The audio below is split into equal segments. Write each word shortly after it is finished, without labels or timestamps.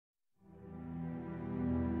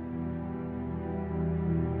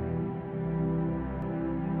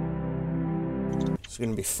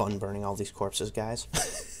gonna be fun burning all these corpses, guys.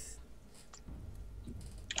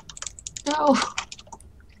 No.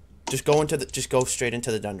 Just go straight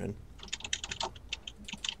into the dungeon.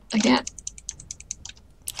 I can't.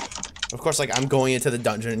 Of course, like, I'm going into the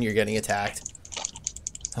dungeon and you're getting attacked.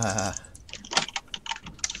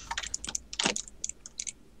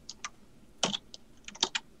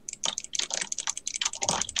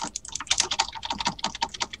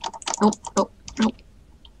 Nope, nope, nope.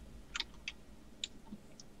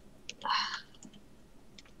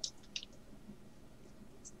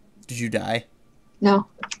 Did you die? No.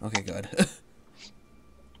 Okay, good.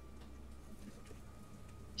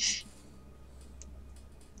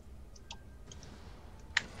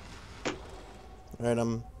 Alright,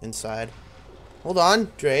 I'm inside. Hold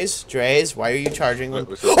on, Dreeze, why are you charging them?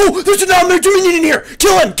 Oh, there's an Almir Dominion in here!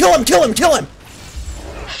 Kill him! Kill him! Kill him! Kill him!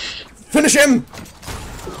 Finish him!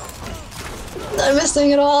 I'm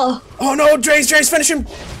missing it all. Oh no, Dreeze, finish him!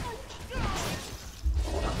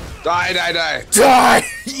 Die, die, die! Die!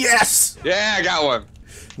 Yes! Yeah, I got one.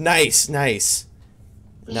 Nice. Nice.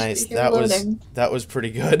 That was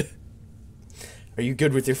pretty good. Are you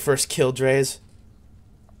good with your first kill, Dreeze?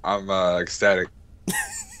 I'm ecstatic.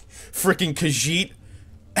 Freaking Khajiit.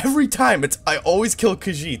 Every time I always kill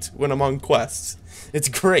Khajiit when I'm on quests. It's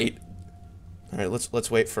great. All right, let's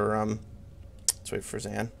wait for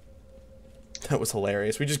Xan. That was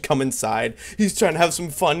hilarious. We just come inside. He's trying to have some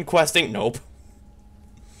fun questing. Nope.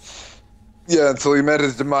 Yeah, until he met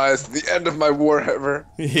his demise at the end of my Warhammer.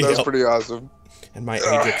 That was pretty awesome. And my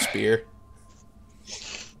Aegis spear.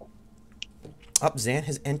 Xan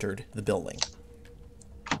has entered the building.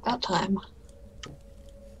 About time.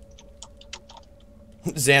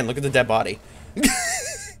 Xan, look at the dead body.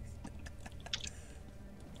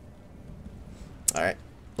 Alright,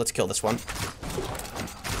 let's kill this one.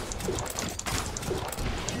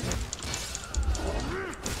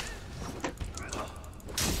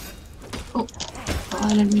 Oh,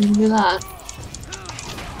 I didn't mean to do that.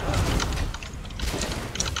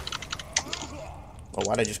 Oh,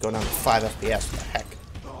 why'd I just go down to 5 FPS? What the heck?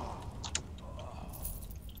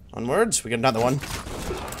 Onwards, we got another one.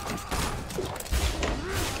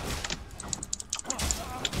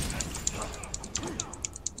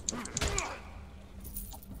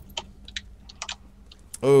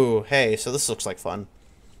 Oh, hey, so this looks like fun.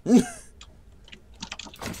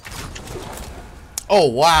 Oh,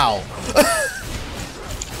 wow.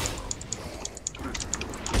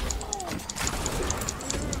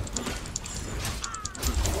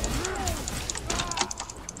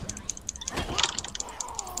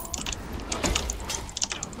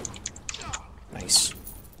 Nice.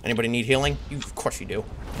 Anybody need healing? Of course you do.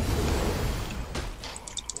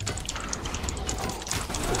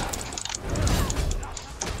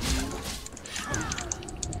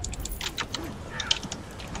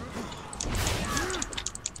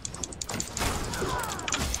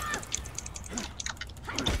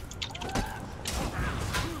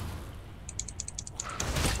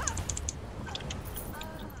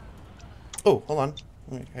 Oh, hold on.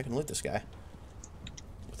 I can loot this guy.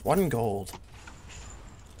 With 1 gold.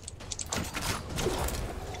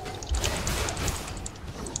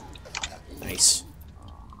 Nice.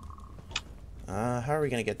 How are we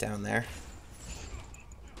gonna get down there?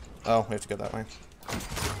 Oh, we have to go that way.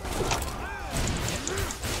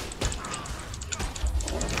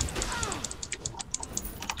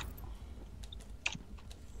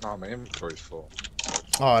 Oh, my inventory's full.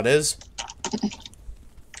 Oh, it is?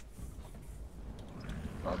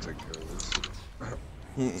 I'll take care of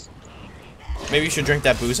this. Maybe you should drink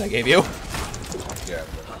that booze I gave you. Yeah.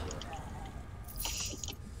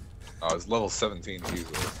 Oh, it's level 17 easily.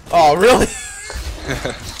 Oh, really?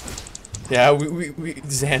 Yeah,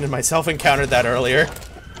 Xan and myself encountered that earlier.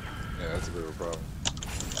 Yeah, that's a bit of a problem.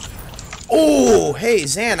 Oh, hey,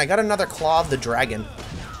 Xan, I got another Claw of the Dragon.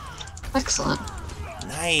 Excellent.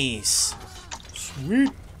 Nice.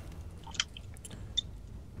 Sweet.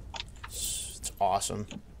 It's awesome.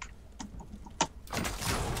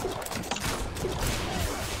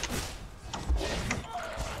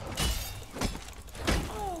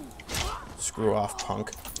 Screw off,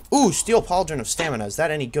 punk. Ooh, Steel Pauldron of Stamina. Is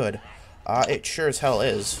that any good? It sure as hell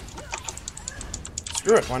is.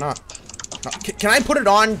 Screw it, why not? No, can I put it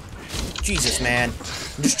on? Jesus, man.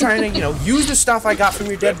 I'm just trying to, you know, use the stuff I got from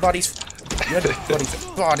your dead buddy's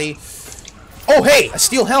body. Oh, hey, a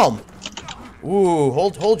steel helm. Ooh,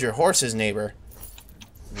 hold your horses, neighbor.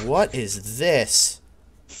 What is this?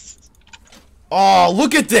 Oh,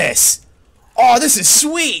 look at this. Oh, this is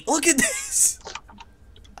sweet. Look at this.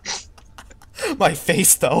 My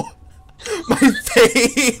face, though. My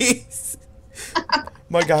face.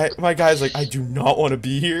 My guy's like, I do not want to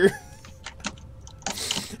be here.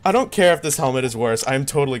 I don't care if this helmet is worse. I am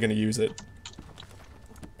totally gonna use it.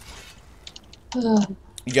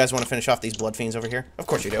 You guys want to finish off these blood fiends over here? Of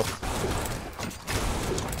course you do.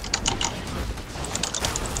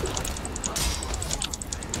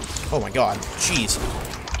 Oh my god, jeez.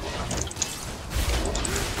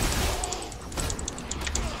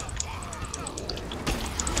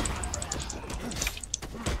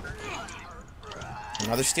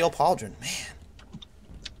 Another steel pauldron, man.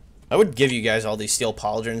 I would give you guys all these steel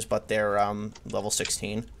pauldrons, but they're level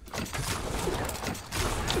 16.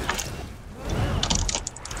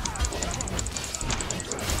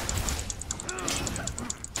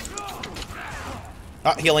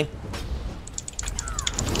 Ah, healing.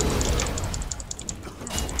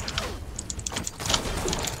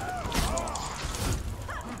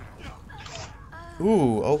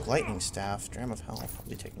 Ooh, oak lightning staff, dram of hell. I'll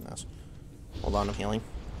be taking this. Hold on, I'm healing.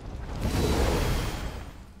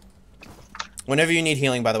 Whenever you need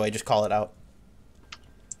healing, by the way, just call it out.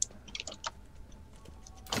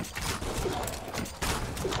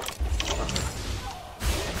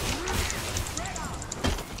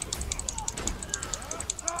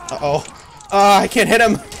 Uh-oh. I can't hit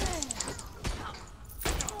him!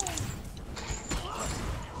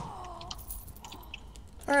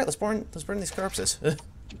 Alright, let's burn these corpses.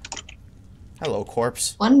 Hello,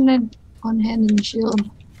 corpse. One hand in the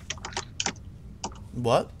shield.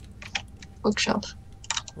 What? Bookshelf.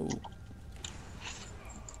 Ooh.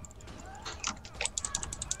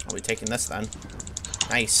 I'll be taking this then.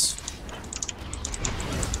 Nice.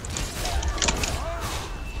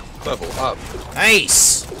 Level up.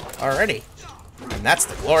 Nice! Already. And that's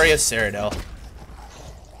the glorious Cyrodiil.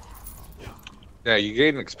 Yeah, you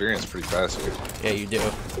gain experience pretty fast here. Yeah, you do.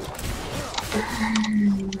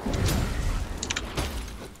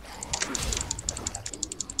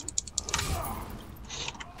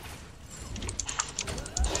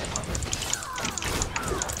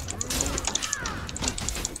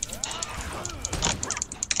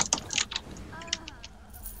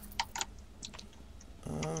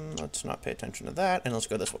 Let's not pay attention to that, and let's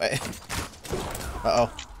go this way.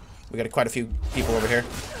 Uh-oh. We got quite a few people over here.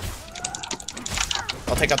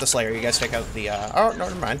 I'll take out the Slayer. You guys take out the, oh, no,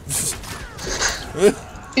 never mind.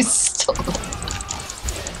 He's still...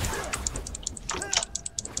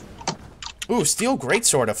 Ooh, steel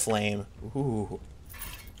greatsword of flame. Ooh.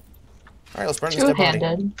 Alright, let's burn this dead body.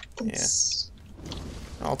 Two-handed. Yeah.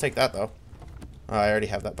 I'll take that, though. Oh, I already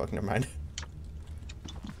have that book. Never mind.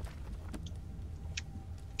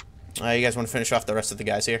 You guys want to finish off the rest of the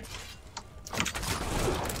guys here?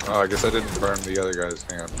 Oh, I guess I didn't burn the other guys.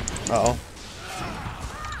 Hang on. Uh-oh.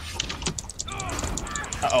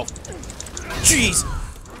 Uh-oh. Jeez!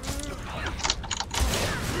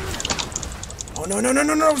 Oh, no, no, no,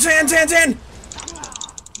 no, no! Xan!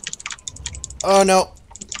 Oh, no.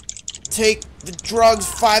 Take the drugs,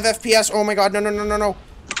 5 FPS. Oh, my God, no, no, no, no, no.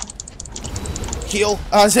 Heal.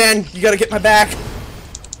 Xan, you gotta get my back.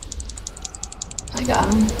 I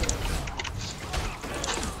got him.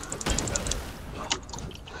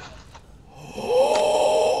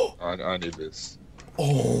 I need this.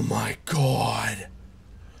 Oh, my God.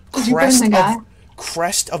 Did you burn the guy?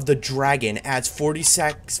 Crest of the Dragon adds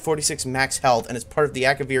 46 max health and is part of the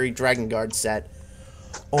Akaviri Dragon Guard set.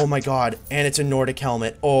 Oh my god, and it's a Nordic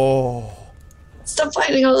helmet. Oh. Stop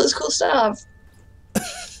finding all this cool stuff.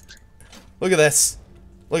 Look at this.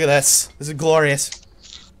 Look at this. This is glorious.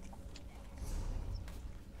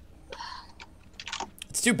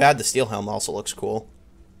 It's too bad the steel helm also looks cool.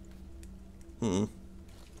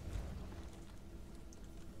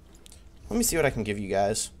 Let me see what I can give you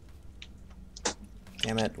guys.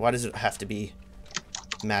 Damn it, why does it have to be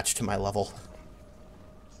matched to my level?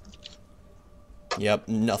 Yep,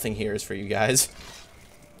 nothing here is for you guys.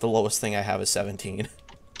 The lowest thing I have is 17.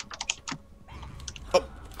 Oh.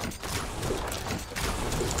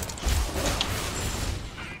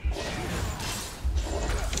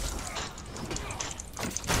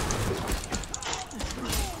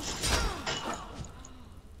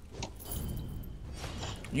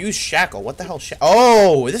 Use shackle. What the hell?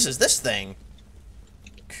 Oh, this is this thing.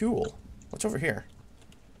 Cool. What's over here?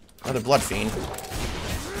 Another blood fiend.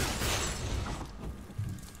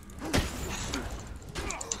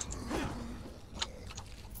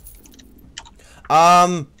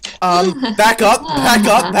 Back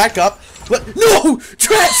up. What? No!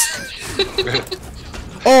 Tress!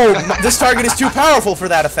 Oh, this target is too powerful for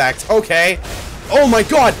that effect. Okay. Oh my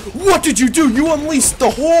god, what did you do? You unleashed the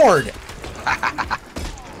horde!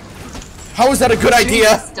 How is that a good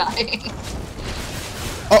idea?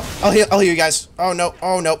 Oh, I'll heal you guys. Oh no,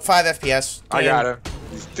 5 FPS. I got him.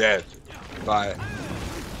 He's dead. Bye.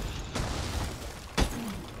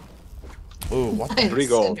 Ooh, what? I 3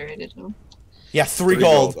 gold. incinerated him. Yeah, 3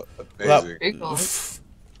 gold. Amazing. 3 gold.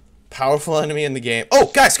 Powerful enemy in the game.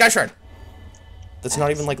 Oh, guys, Sky Shard. That's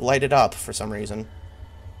not even like lighted up for some reason.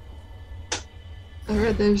 I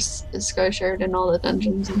heard there's a Sky Shard in all the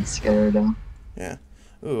dungeons in Skyrim. Yeah.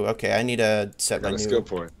 Ooh, okay. I need to set my Got a new skill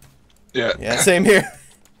point. Yeah. Yeah, same here.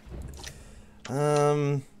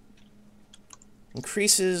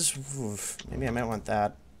 Increases. Oof, maybe I might want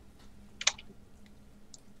that.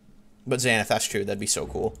 But Xan, if that's true, that'd be so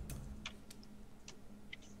cool.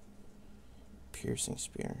 Piercing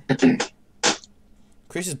spear.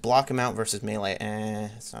 Increases block amount versus melee.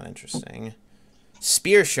 It's not interesting.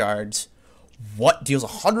 Spear shards. What? Deals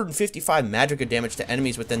 155 magic damage to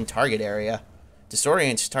enemies within target area.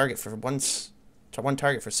 Disorients target for one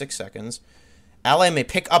target for 6 seconds. Ally may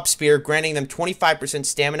pick up spear, granting them 25%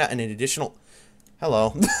 stamina and an additional...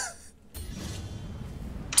 Hello.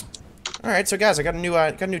 Alright, so guys, I got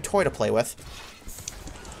a new toy to play with.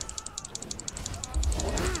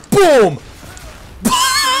 Boom!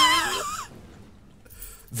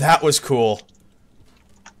 That was cool.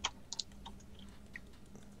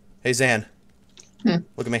 Hey, Xan.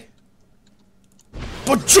 Look at me.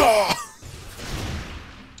 Baja!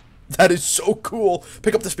 That is so cool.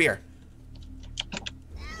 Pick up the spear.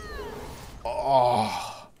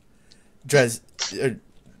 Oh. Drez,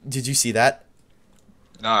 did you see that?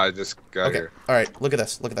 No, I just got here. Alright, look at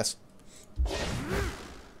this. Look at this.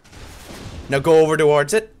 Now go over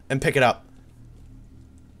towards it and pick it up.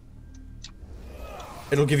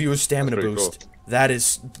 It'll give you a stamina boost. Cool. That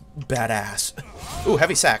is badass. Ooh,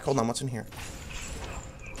 heavy sack. Hold on, what's in here?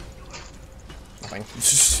 Nothing.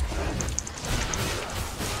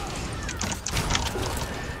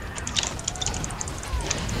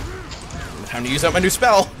 Time to use up my new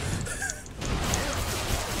spell.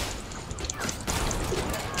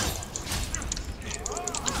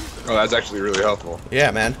 Oh, that's actually really helpful.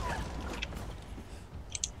 Yeah, man.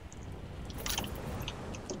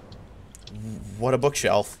 What a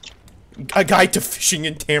bookshelf. A guide to fishing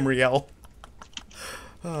in Tamriel.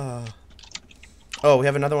 Oh, we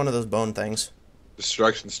have another one of those bone things.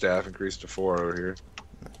 Destruction staff increased to 4 over here.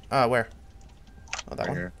 Where? Oh, that Right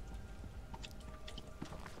one. here.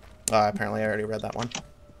 Apparently I already read that one.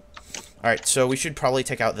 Alright, so we should probably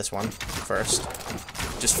take out this one first.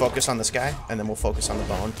 Just focus on this guy, and then we'll focus on the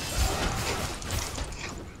bone.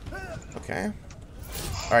 Okay.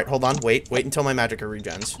 Alright, hold on. Wait until my magicka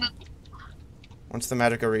regens. Once the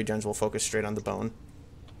magicka regens, we'll focus straight on the bone.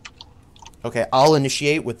 Okay, I'll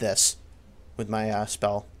initiate with this. With my,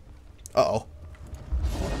 spell. Uh-oh.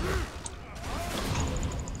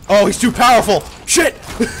 Oh, he's too powerful! Shit!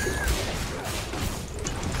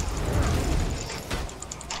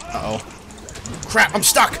 Uh-oh. Crap, I'm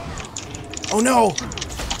stuck! Oh no!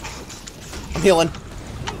 I'm healing.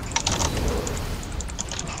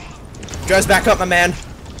 Drez, back up, my man.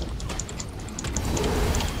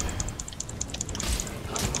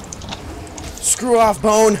 Screw off,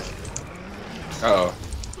 bone. Uh-oh.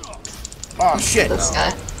 Oh, shit. This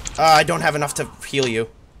guy. I don't have enough to heal you.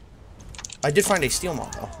 I did find a steel maul,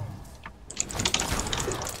 though.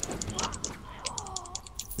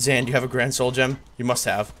 Xan, do you have a Grand Soul Gem? You must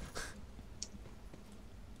have.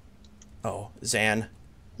 Oh, Xan.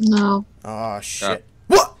 No. Oh, shit.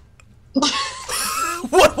 What?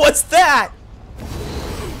 What was that?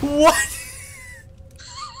 What?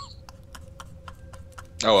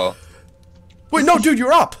 Oh well. Wait, no, dude,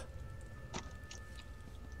 you're up.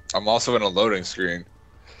 I'm also in a loading screen.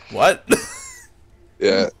 What?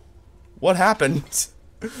 Yeah. What happened?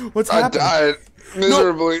 What's I happened? died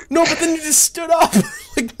miserably. No, but then you just stood up.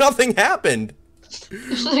 Like nothing happened.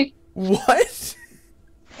 Like, What?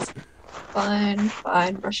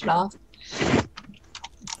 fine, brush it off.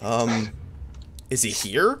 Is he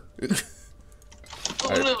here?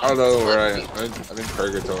 I don't know where I am. I'm in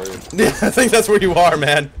purgatory. Yeah, I think that's where you are,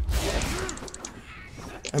 man.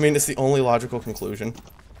 I mean, it's the only logical conclusion.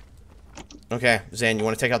 Okay, Xan, you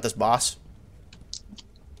want to take out this boss?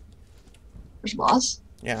 Where's boss?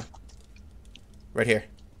 Yeah. Right here.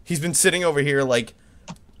 He's been sitting over here, like,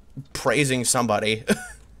 praising somebody.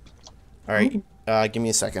 Alright, give me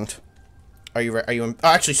a second. Are you in? Oh,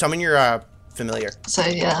 actually, summon your, familiar. So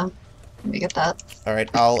yeah, let me get that. Alright,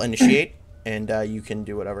 I'll initiate, and, you can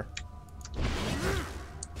do whatever.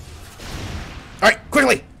 Alright,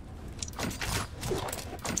 quickly!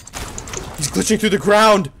 He's glitching through the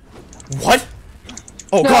ground! What?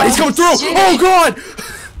 Oh god, he's coming through! Shit. Oh god!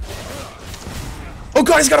 Oh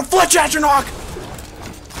god, he's got a flesh atronach!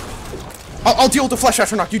 I'll deal with the flesh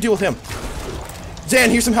atronach, you deal with him. Xan,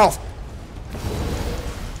 here's some health.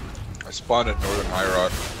 spawned at Northern High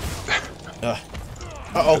Rock.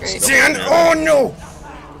 Uh-oh. Great. Xan! Oh, no!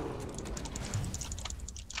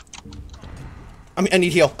 I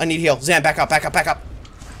need heal. I need heal. Xan, back up, back up, back up.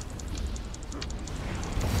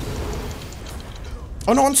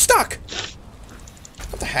 Oh, no, I'm stuck.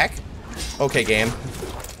 What the heck? Okay, game.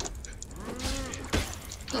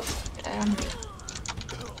 Damn.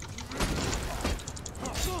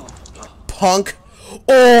 Punk.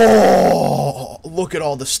 Oh, look at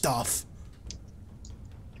all the stuff.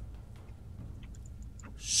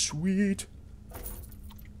 Sweet.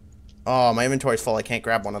 Oh, my inventory's full. I can't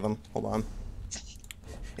grab one of them. Hold on.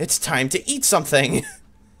 It's time to eat something.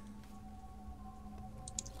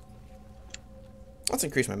 Let's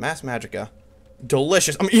increase my mass magica.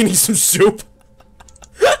 Delicious. I'm eating some soup.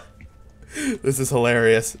 This is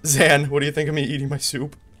hilarious. Xan, what do you think of me eating my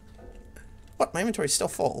soup? What? My inventory's still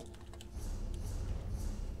full.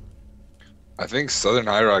 I think Southern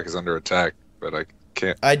High Rock is under attack, but I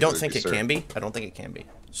can't. I don't really think be it certain. can be. I don't think it can be.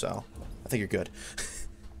 So, I think you're good.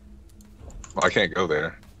 Well, I can't go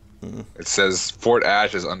there. It says Fort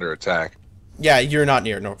Ash is under attack. Yeah, you're not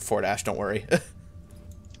near Fort Ash. Don't worry.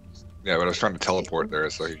 Yeah, but I was trying to teleport there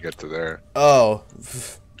so I could get to there. Oh.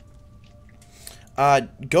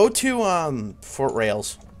 Go to Fort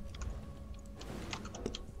Rails.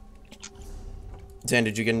 Xan,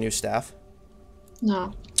 did you get a new staff?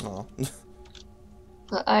 No. Oh.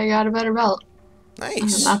 But I got a better belt. And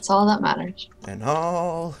Nice. that's all that matters. And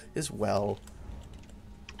all is well.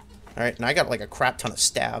 Alright, and I got like a crap ton of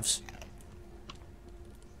staves.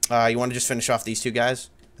 You want to just finish off these two guys?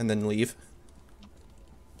 And then leave?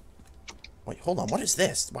 Wait, hold on. What is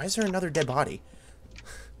this? Why is there another dead body?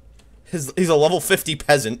 He's a level 50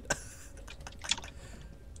 peasant.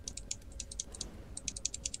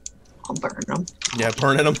 I'll burn them. Yeah,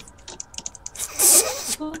 burning him.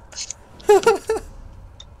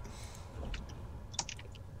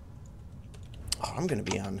 Oh, I'm gonna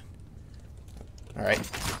be on. Alright.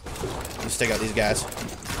 Let's take out these guys.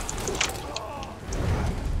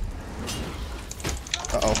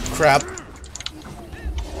 Uh-oh. Crap.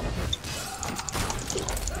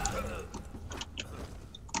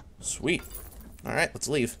 Sweet. Alright, let's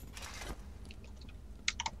leave.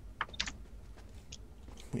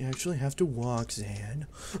 We actually have to walk, Xan.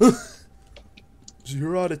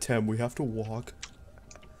 0 out of 10, we have to walk.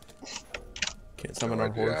 Can't summon No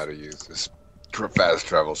on idea horse. how to use this fast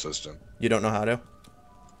travel system. You don't know how to?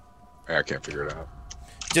 Yeah, I can't figure it out.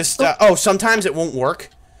 Just, oh, sometimes it won't work.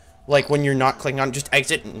 Like, when you're not clicking on, just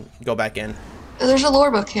exit and go back in. There's a lore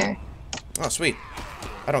book here. Oh, sweet.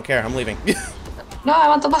 I don't care, I'm leaving. No, I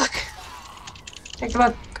want the book. Take the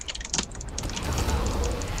book.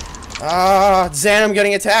 Ah, Xan, I'm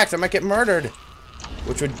getting attacked. I might get murdered.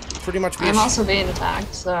 Which would pretty much be I'm also being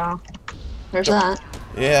attacked, so there's that.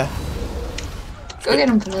 Yeah. Go get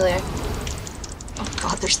him, Familiar. Oh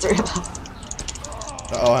god, there's 3 of them.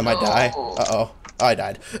 Uh-oh, I might die. Oh. Uh-oh. Oh, I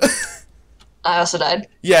died. I also died.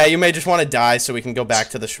 Yeah, you may just want to die so we can go back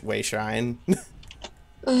to the Way Shrine.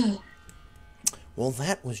 Well,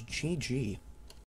 that was GG.